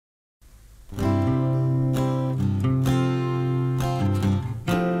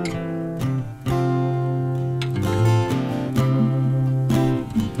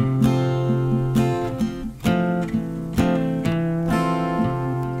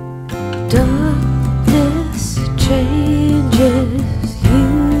Darkness changes you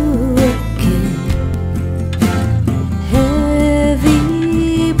again.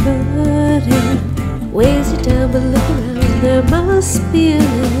 Heavy burden weighs you down, but look around, there must be an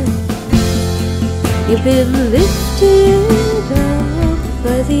end. You've been lifted up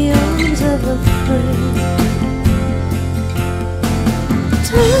by the arms of a friend.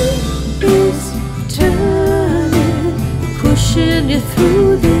 Time is turning, pushing you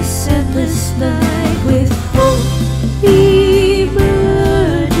through this endless night, with hope emerging,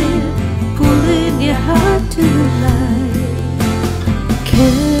 pulling your heart to light.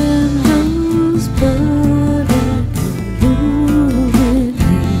 Candles burning, illuminate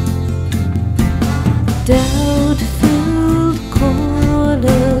doubt-filled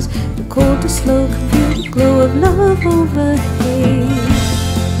corners, the cold, slow computer glow of love over hate.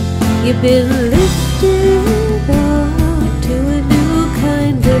 You've been lifted up to a new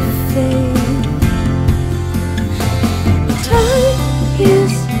kind of faith. Time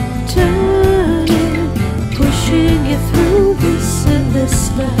is turning, pushing you through this endless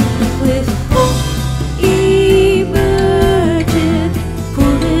night, with hope emerging,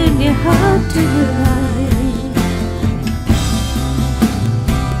 pulling your heart to light.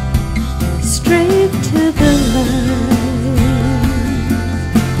 Straight to the light.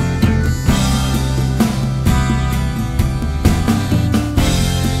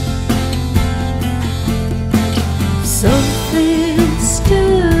 Something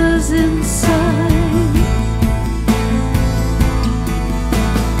stirs inside.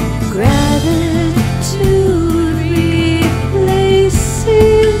 Gratitude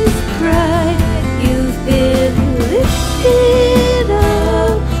replaces pride. You've been lifted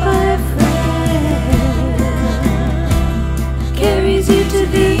up by a friend, carries you to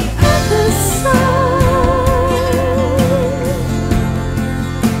the other side.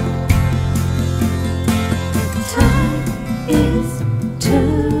 Time is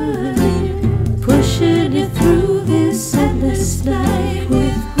turning, pushing you through this endless night,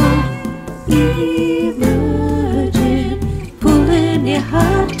 with hope emerging, pulling your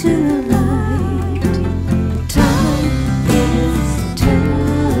heart to light. Time is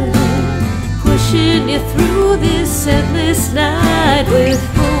turning, pushing you through this endless night, with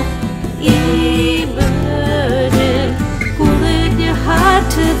hope emerging.